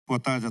Boa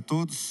tarde a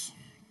todos.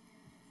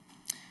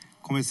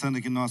 Começando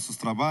aqui nossos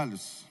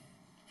trabalhos,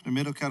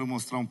 primeiro eu quero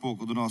mostrar um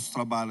pouco do nosso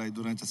trabalho aí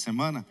durante a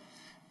semana.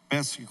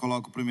 Peço que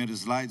coloque o primeiro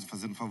slide,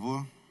 fazendo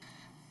favor.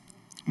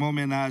 Uma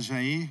homenagem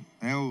aí,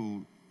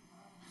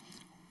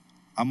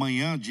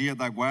 amanhã, dia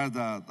da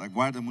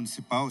guarda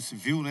municipal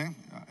civil, né?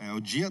 É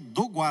o dia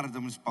do guarda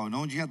municipal,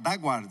 não o dia da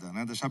guarda,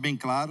 né? Deixar bem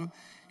claro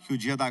que o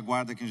dia da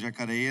guarda aqui em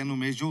Jacareí é no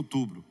mês de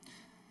outubro.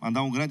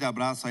 Mandar um grande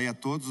abraço aí a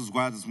todos os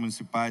guardas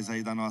municipais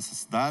aí da nossa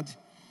cidade.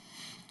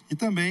 E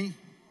também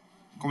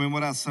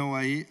comemoração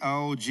aí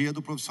ao dia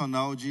do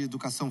profissional de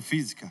educação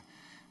física.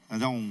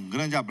 Mandar um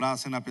grande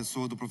abraço aí na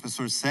pessoa do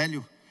professor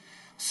Célio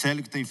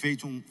que tem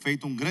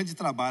feito um grande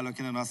trabalho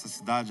aqui na nossa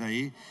cidade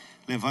aí,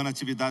 levando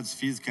atividades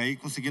físicas aí,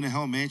 conseguindo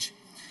realmente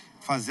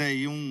fazer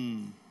aí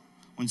um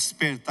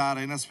despertar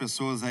aí nas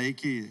pessoas aí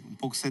que um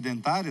pouco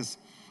sedentárias.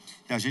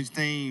 E a gente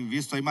tem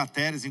visto aí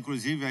matérias,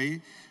 inclusive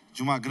aí,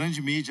 de uma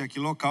grande mídia aqui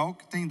local,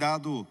 que tem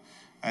dado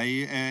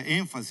aí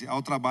ênfase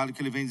ao trabalho que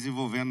ele vem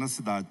desenvolvendo na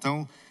cidade.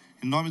 Então,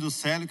 em nome do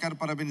Célio, quero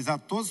parabenizar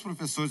todos os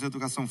professores de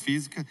educação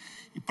física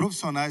e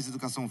profissionais de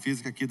educação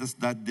física aqui da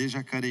cidade de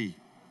Jacareí.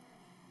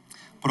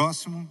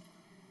 Próximo.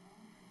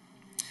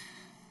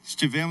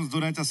 Estivemos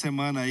durante a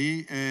semana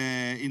aí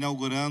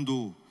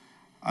inaugurando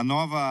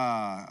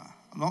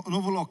o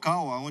novo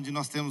local onde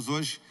nós temos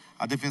hoje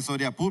a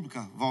Defensoria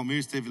Pública. Valmir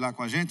esteve lá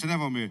com a gente, né,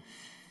 Valmir?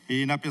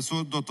 E na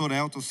pessoa do Dr.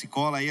 Elton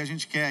Cicola, aí a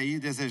gente quer aí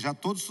desejar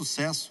todo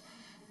sucesso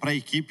para a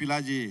equipe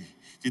lá de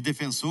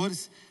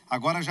defensores.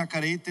 Agora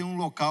Jacareí tem um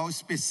local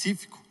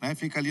específico, né?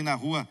 Fica ali na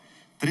rua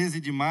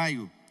 13 de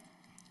maio,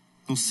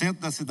 no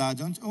centro da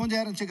cidade, onde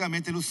era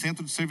antigamente ali o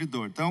centro do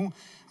servidor. Então,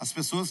 as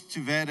pessoas que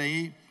tiverem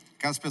aí,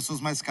 aquelas pessoas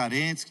mais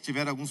carentes, que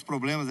tiverem alguns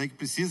problemas aí, que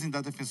precisem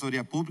da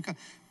Defensoria Pública,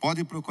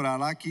 podem procurar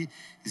lá, que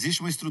existe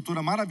uma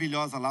estrutura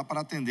maravilhosa lá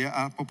para atender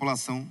a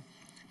população,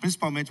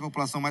 principalmente a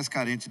população mais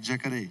carente de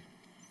Jacareí.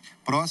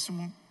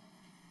 Próximo.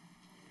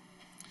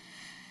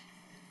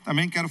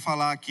 Também quero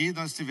falar aqui,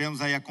 nós estivemos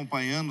aí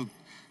acompanhando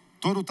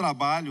todo o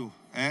trabalho,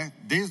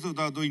 desde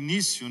o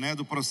início, né,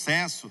 do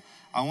processo,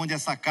 aonde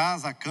essa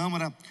casa, a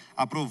Câmara,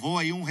 aprovou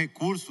aí um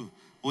recurso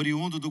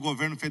oriundo do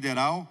governo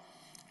federal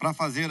para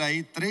fazer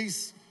aí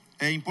 3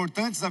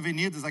 importantes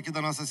avenidas aqui da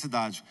nossa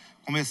cidade.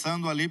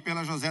 Começando ali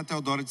pela José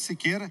Teodoro de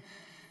Siqueira.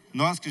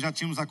 Nós que já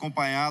tínhamos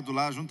acompanhado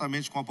lá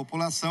juntamente com a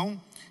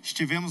população,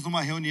 estivemos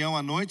numa reunião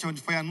à noite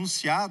onde foi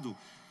anunciado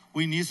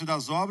o início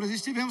das obras e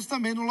estivemos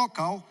também no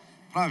local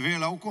para ver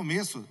lá o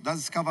começo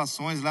das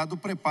escavações, lá do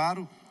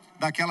preparo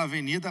daquela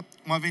avenida,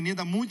 uma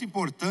avenida muito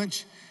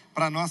importante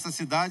para a nossa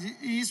cidade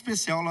e em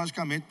especial,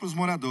 logicamente, para os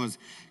moradores.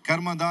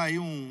 Quero mandar aí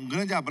um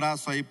grande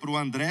abraço aí para o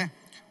André.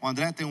 O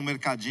André tem um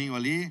mercadinho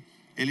ali,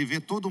 ele vê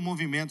todo o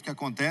movimento que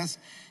acontece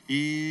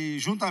e,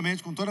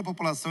 juntamente com toda a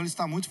população, ele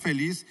está muito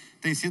feliz,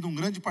 tem sido um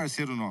grande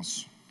parceiro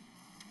nosso.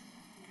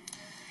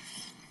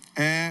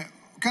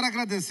 Quero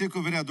agradecer que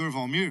o vereador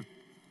Valmir,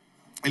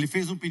 ele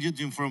fez um pedido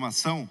de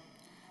informação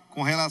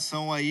com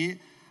relação aí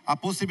à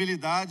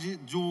possibilidade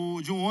de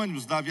um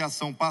ônibus da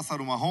aviação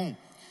Pássaro Marrom,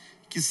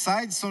 que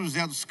sai de São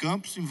José dos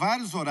Campos em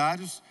vários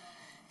horários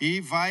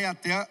e vai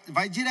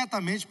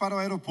diretamente para o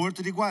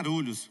aeroporto de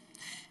Guarulhos.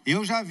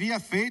 Eu já havia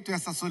feito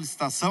essa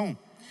solicitação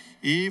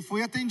e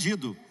fui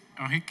atendido.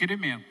 É um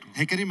requerimento.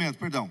 Requerimento,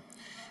 perdão.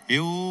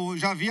 Eu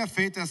já havia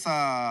feito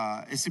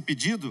esse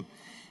pedido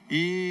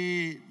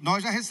e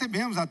nós já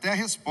recebemos até a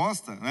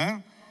resposta,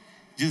 né?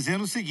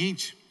 Dizendo o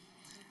seguinte,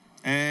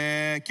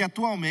 que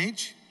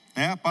atualmente,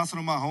 a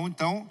Pássaro Marrom,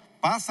 então,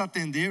 passa a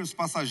atender os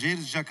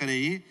passageiros de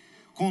Jacareí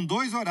com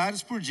 2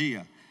 horários por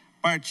dia,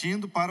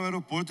 partindo para o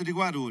aeroporto de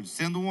Guarulhos,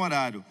 sendo um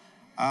horário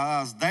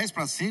às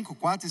 10:05,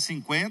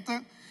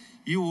 4h50,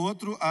 e o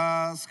outro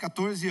às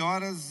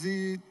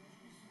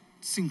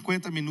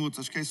 14h50,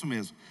 acho que é isso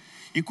mesmo.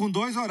 E com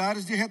 2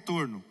 horários de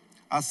retorno,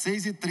 às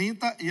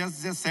 6h30 e às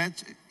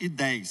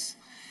 17h10.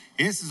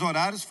 Esses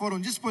horários foram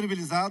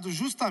disponibilizados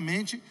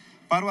justamente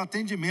para o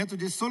atendimento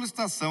de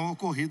solicitação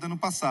ocorrida no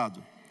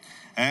passado.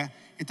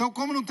 Então,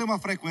 como não tem uma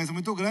frequência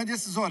muito grande,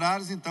 esses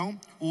horários, então,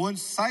 o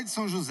ônibus sai de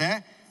São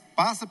José,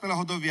 passa pela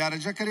rodoviária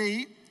de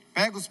Jacareí,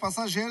 pega os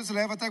passageiros,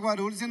 leva até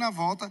Guarulhos e na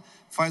volta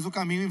faz o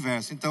caminho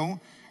inverso. Então,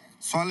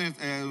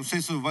 não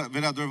sei se o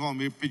vereador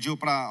Valmir pediu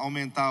para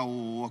aumentar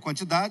a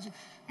quantidade,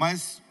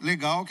 mas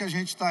legal que a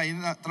gente está aí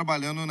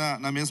trabalhando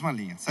na mesma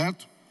linha,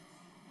 certo?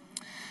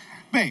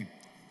 Bem,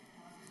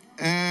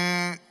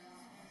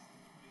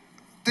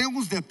 tem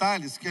alguns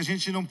detalhes que a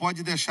gente não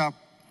pode deixar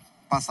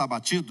passar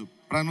batido,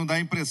 para não dar a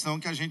impressão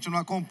que a gente não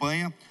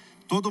acompanha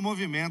todo o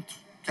movimento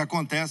que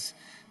acontece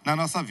na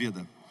nossa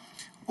vida.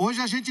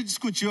 Hoje a gente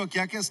discutiu aqui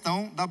a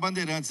questão da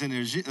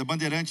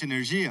Bandeirante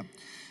Energia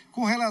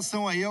com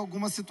relação aí a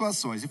algumas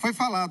situações. E foi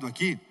falado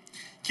aqui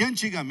que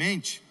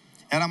antigamente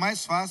era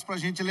mais fácil para a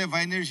gente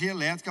levar energia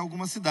elétrica a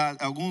algumas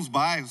cidades, alguns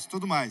bairros e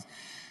tudo mais.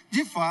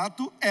 De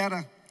fato,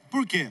 era.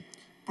 Por quê?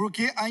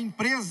 Porque a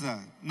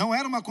empresa não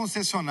era uma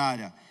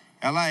concessionária,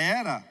 ela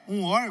era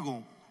um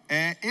órgão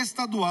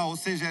estadual, ou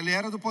seja, ele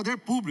era do poder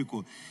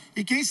público.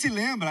 E quem se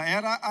lembra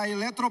era a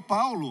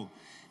Eletropaulo,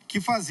 que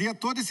fazia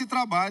todo esse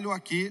trabalho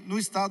aqui no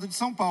estado de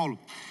São Paulo.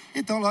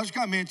 Então,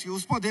 logicamente,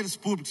 os poderes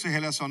públicos se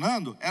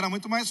relacionando era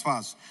muito mais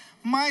fácil.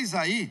 Mas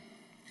aí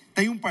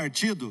tem um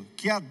partido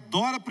que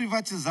adora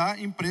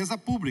privatizar empresa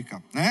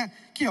pública, né?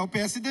 Que é o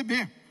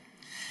PSDB.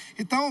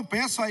 Então, eu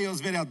peço aí aos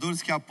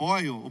vereadores que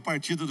apoiam o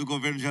partido do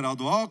governo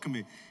Geraldo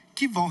Alckmin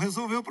que vão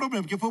resolver o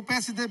problema, porque foi o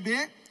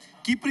PSDB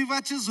que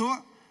privatizou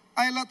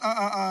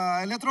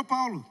a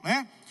Eletropaulo,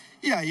 né?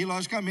 E aí,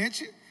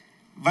 logicamente,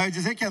 vai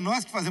dizer que é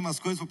nós que fazemos as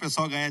coisas para o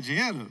pessoal ganhar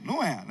dinheiro?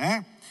 Não é,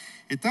 né?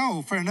 Então,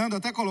 o Fernando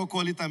até colocou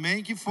ali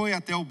também que foi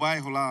até o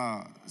bairro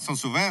lá, São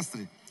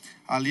Silvestre,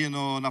 ali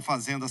na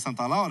Fazenda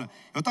Santa Laura.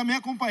 Eu também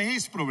acompanhei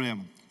esse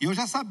problema. E eu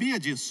já sabia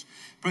disso.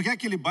 Porque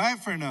aquele bairro,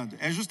 Fernando,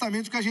 é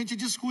justamente o que a gente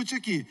discute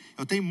aqui.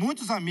 Eu tenho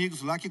muitos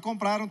amigos lá que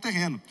compraram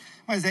terreno,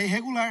 mas é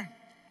irregular.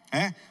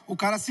 O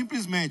cara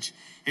simplesmente,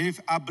 ele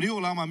abriu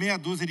lá uma meia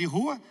dúzia de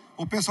rua,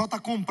 o pessoal está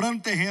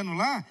comprando terreno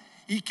lá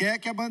e quer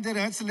que a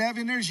Bandeirantes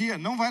leve energia.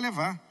 Não vai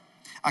levar.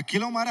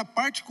 Aquilo é uma área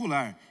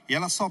particular e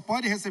ela só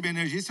pode receber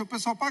energia se o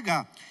pessoal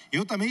pagar.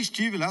 Eu também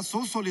estive lá,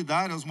 sou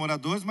solidário aos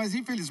moradores, mas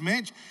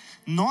infelizmente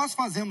nós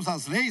fazemos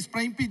as leis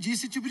para impedir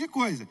esse tipo de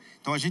coisa.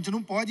 Então a gente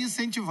não pode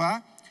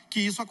incentivar que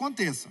isso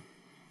aconteça.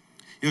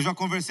 Eu já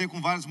conversei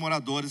com vários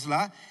moradores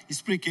lá,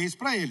 expliquei isso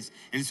para eles.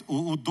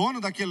 O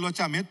dono daquele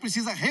loteamento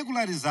precisa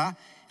regularizar,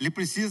 ele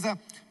precisa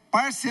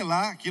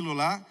parcelar aquilo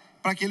lá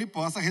para que ele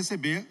possa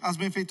receber as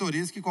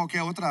benfeitorias que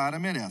qualquer outra área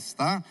merece,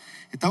 tá?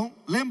 Então,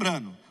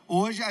 lembrando,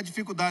 hoje a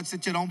dificuldade de você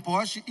tirar um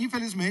poste,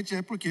 infelizmente,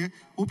 é porque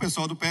o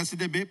pessoal do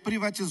PSDB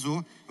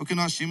privatizou o que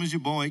nós tínhamos de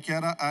bom aí, que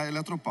era a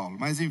Eletropaulo.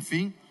 Mas,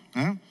 enfim,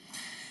 né?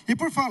 E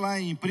por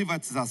falar em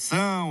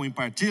privatização, em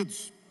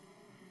partidos,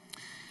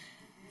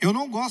 eu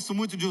não gosto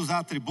muito de usar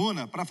a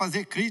tribuna para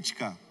fazer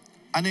crítica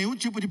a nenhum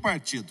tipo de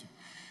partido.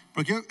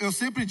 Porque eu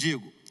sempre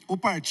digo, o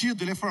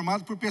partido ele é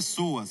formado por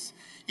pessoas.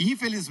 E,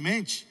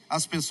 infelizmente,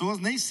 as pessoas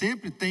nem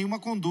sempre têm uma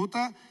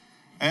conduta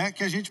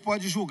que a gente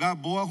pode julgar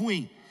boa ou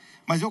ruim.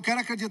 Mas eu quero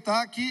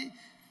acreditar que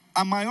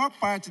a maior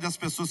parte das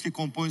pessoas que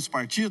compõem os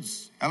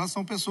partidos, elas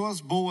são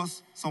pessoas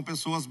boas, são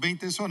pessoas bem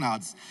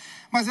intencionadas.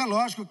 Mas é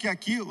lógico que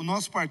aqui o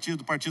nosso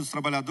partido, o Partido dos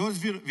Trabalhadores,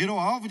 virou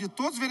alvo de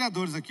todos os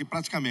vereadores aqui,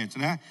 praticamente,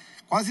 né?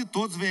 Quase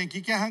todos vêm aqui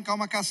que arrancar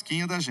uma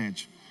casquinha da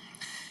gente.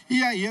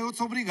 E aí eu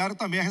sou obrigado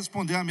também a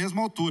responder à mesma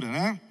altura,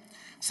 né?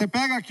 Você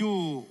pega aqui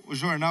o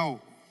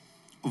jornal,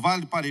 o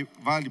Vale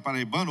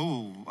Paraibano,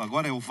 ou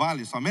agora é o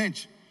Vale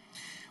somente,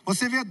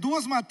 você vê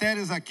duas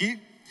matérias aqui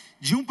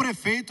de um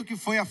prefeito que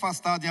foi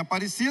afastado em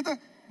Aparecida.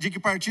 De que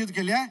partido que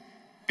ele é?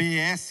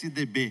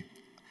 PSDB.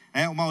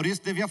 O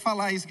Maurício devia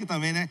falar isso aqui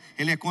também, né?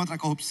 Ele é contra a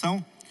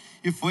corrupção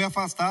e foi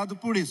afastado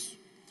por isso.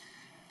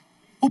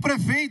 O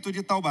prefeito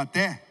de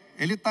Taubaté,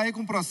 ele está aí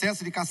com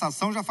processo de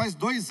cassação já faz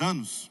 2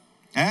 anos,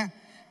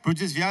 por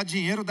desviar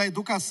dinheiro da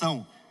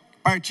educação.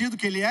 Partido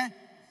que ele é?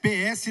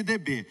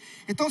 PSDB.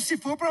 Então, se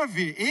for para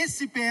ver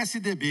esse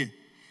PSDB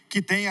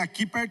que tem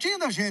aqui pertinho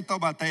da gente,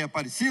 Taubaté e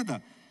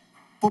Aparecida,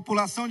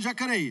 população de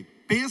Jacareí,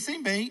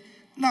 pensem bem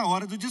na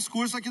hora do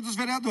discurso aqui dos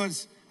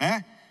vereadores,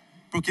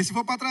 Porque se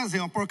for para trazer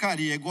uma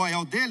porcaria igual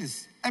ao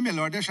deles, é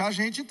melhor deixar a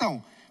gente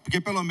então.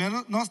 Porque pelo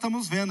menos nós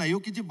estamos vendo aí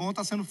o que de bom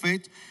está sendo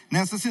feito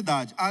nessa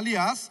cidade.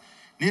 Aliás,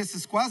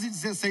 nesses quase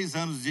 16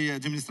 anos de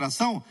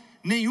administração,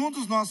 nenhum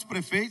dos nossos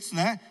prefeitos,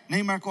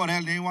 nem Marco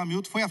Aurélio, nem o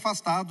Hamilton foi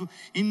afastado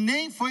e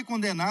nem foi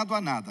condenado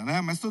a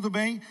nada, Mas tudo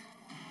bem,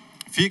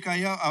 fica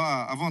aí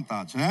à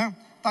vontade,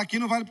 Tá aqui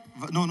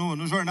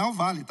no jornal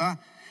Vale, tá?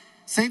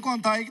 Sem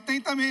contar aí que tem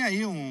também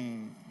aí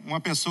uma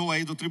pessoa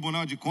aí do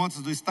Tribunal de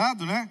Contas do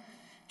Estado,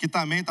 que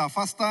também está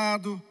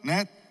afastado,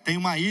 Tem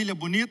uma ilha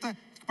bonita,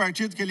 que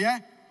partido que ele é?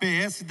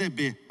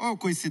 PSDB.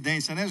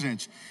 Coincidência,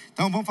 gente?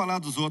 Então vamos falar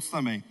dos outros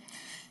também.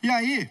 E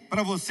aí,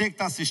 para você que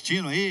está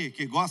assistindo aí,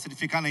 que gosta de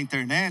ficar na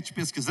internet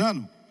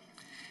pesquisando,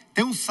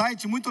 tem um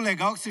site muito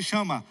legal que se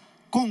chama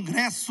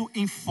Congresso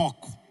em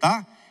Foco,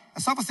 tá? É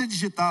só você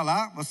digitar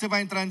lá, você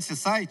vai entrar nesse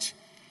site,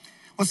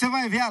 você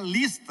vai ver a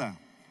lista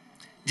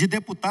de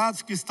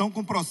deputados que estão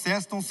com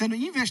processo, estão sendo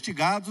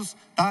investigados,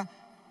 tá?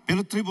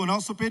 Pelo Tribunal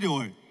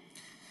Superior.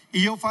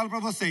 E eu falo para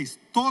vocês,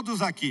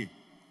 todos aqui,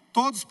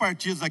 todos os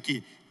partidos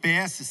aqui,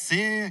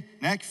 PSC,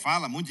 que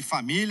fala muito de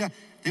família,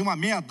 tem uma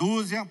meia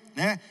dúzia,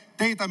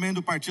 Tem também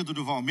do partido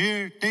do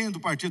Valmir, tem do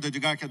partido do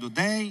Edgar, que é do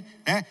DEM,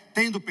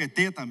 Tem do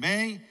PT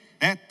também,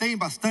 Tem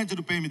bastante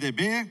do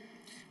PMDB.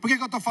 Por que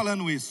eu estou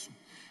falando isso?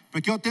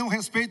 Porque eu tenho um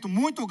respeito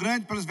muito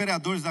grande pelos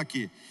vereadores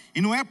daqui.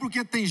 E não é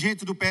porque tem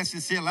gente do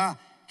PSC lá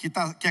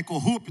que é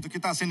corrupto, que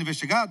está sendo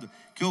investigado,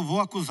 que eu vou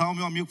acusar o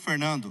meu amigo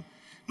Fernando.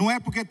 Não é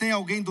porque tem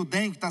alguém do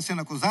DEM que está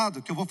sendo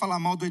acusado, que eu vou falar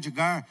mal do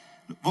Edgar,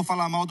 vou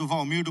falar mal do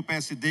Valmir, do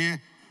PSD,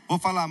 vou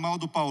falar mal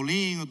do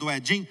Paulinho, do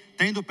Edinho.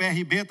 Tem do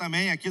PRB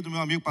também, aqui do meu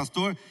amigo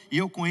pastor, e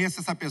eu conheço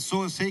essa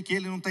pessoa, eu sei que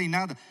ele não tem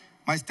nada,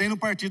 mas tem no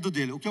partido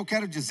dele. O que eu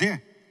quero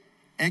dizer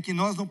é que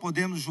nós não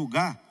podemos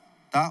julgar,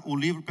 tá, o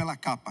livro pela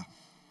capa.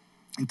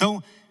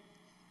 Então,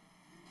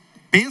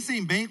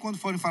 pensem bem quando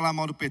forem falar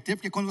mal do PT,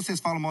 porque quando vocês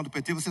falam mal do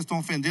PT, vocês estão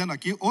ofendendo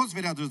aqui os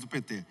vereadores do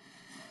PT.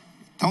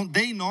 Então,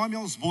 deem nome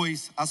aos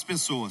bois, às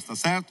pessoas, tá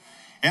certo?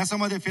 Essa é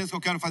uma defesa que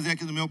eu quero fazer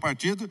aqui do meu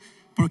partido,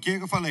 porque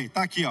eu falei,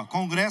 tá aqui, ó,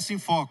 Congresso em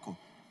Foco.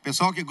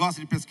 Pessoal que gosta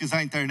de pesquisar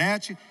na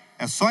internet,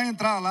 é só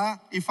entrar lá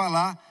e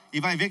falar, e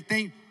vai ver que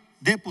tem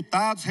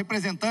deputados,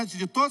 representantes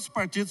de todos os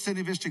partidos sendo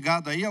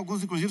investigados aí,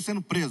 alguns inclusive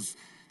sendo presos,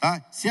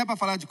 tá? Se é para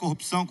falar de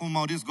corrupção, como o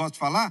Maurício gosta de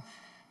falar,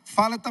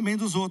 fala também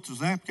dos outros,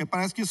 né? Porque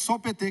parece que só o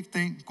PT que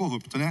tem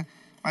corrupto, né?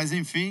 Mas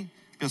enfim,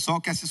 o pessoal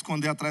quer se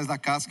esconder atrás da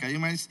casca aí,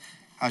 mas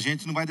a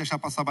gente não vai deixar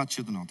passar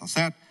batido não, tá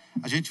certo?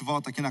 A gente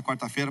volta aqui na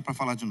quarta-feira para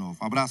falar de novo.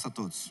 Um abraço a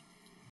todos.